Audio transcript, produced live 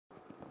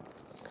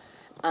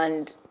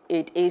and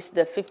it is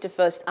the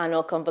 51st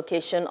annual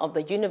convocation of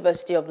the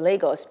University of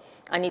Lagos,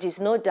 and it is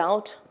no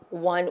doubt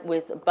one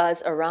with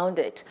buzz around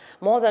it.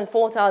 More than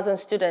 4,000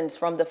 students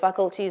from the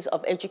Faculties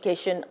of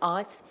Education,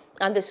 Arts,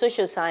 and the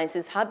Social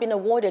Sciences have been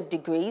awarded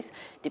degrees,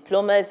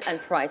 diplomas, and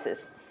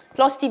prizes.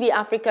 Plus TV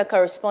Africa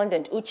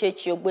correspondent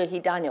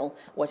Uche Daniel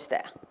was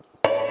there.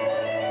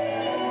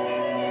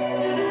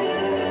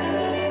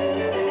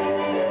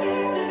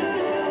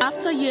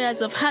 After years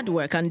of hard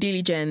work and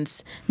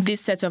diligence, this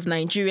set of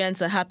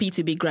Nigerians are happy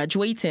to be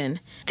graduating.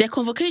 Their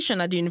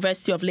convocation at the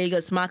University of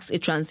Lagos marks a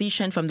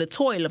transition from the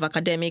toil of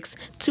academics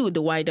to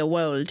the wider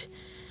world.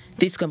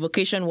 This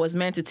convocation was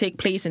meant to take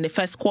place in the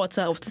first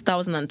quarter of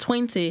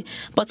 2020,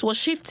 but was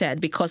shifted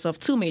because of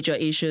two major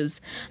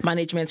issues: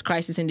 management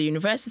crisis in the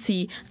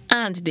university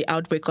and the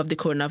outbreak of the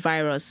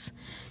coronavirus.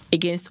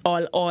 Against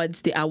all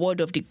odds, the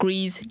award of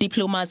degrees,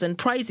 diplomas and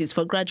prizes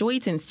for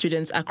graduating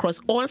students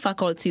across all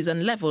faculties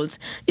and levels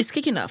is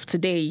kicking off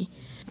today.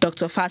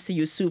 Dr. Fasi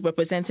Yusuf,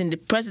 representing the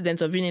president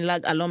of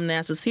UNILAG Alumni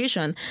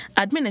Association,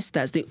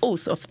 administers the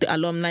oath of the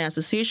Alumni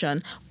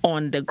Association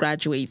on the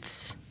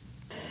graduates.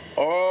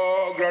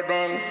 All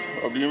graduates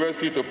of the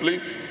university to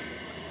please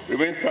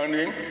remain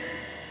standing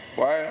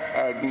while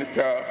I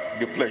administer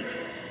the pledge.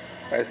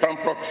 I stand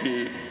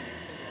proxy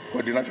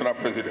for the national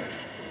president.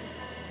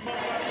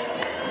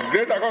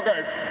 Greater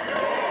Convocation,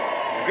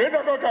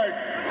 greater Convocation,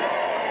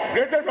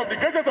 greatest of the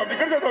greatest of the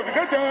greatest of the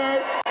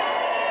greatest.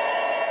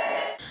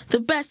 The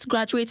best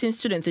graduating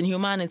student in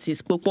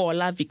humanities,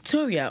 Popola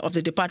Victoria of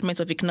the Department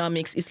of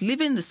Economics, is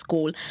leaving the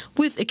school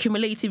with a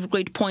cumulative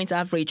grade point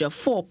average of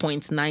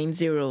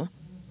 4.90.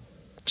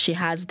 She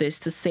has this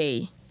to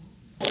say.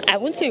 I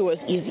wouldn't say it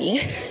was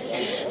easy,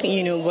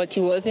 but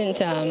it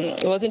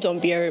wasn't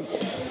unbearable.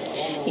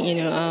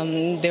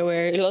 There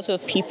were a lot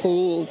of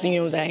people,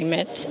 that I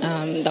met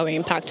that were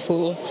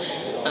impactful,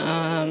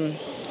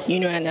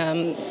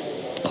 and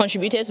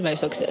contributed to my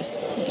success.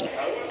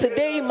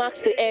 Today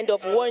marks the end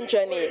of one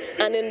journey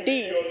and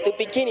indeed the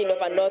beginning of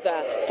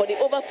another for the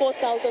over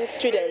 4,000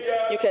 students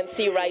you can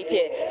see right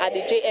here at the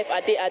JF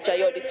Ade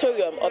Ajayi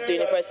Auditorium of the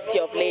University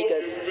of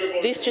Lagos.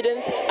 These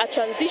students are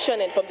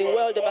transitioning from the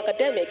world of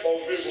academics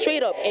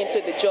straight up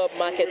into the job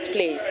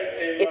marketplace.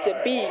 It's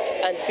a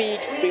big,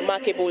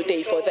 remarkable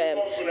day for them.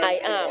 I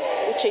am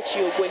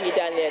Uche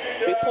Daniel,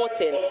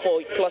 reporting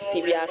for Plus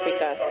TV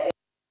Africa.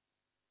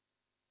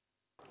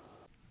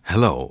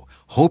 Hello,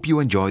 hope you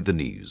enjoyed the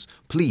news.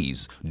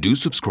 Please do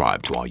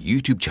subscribe to our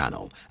YouTube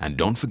channel and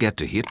don't forget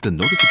to hit the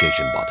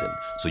notification button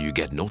so you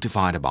get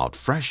notified about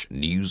fresh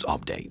news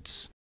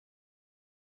updates.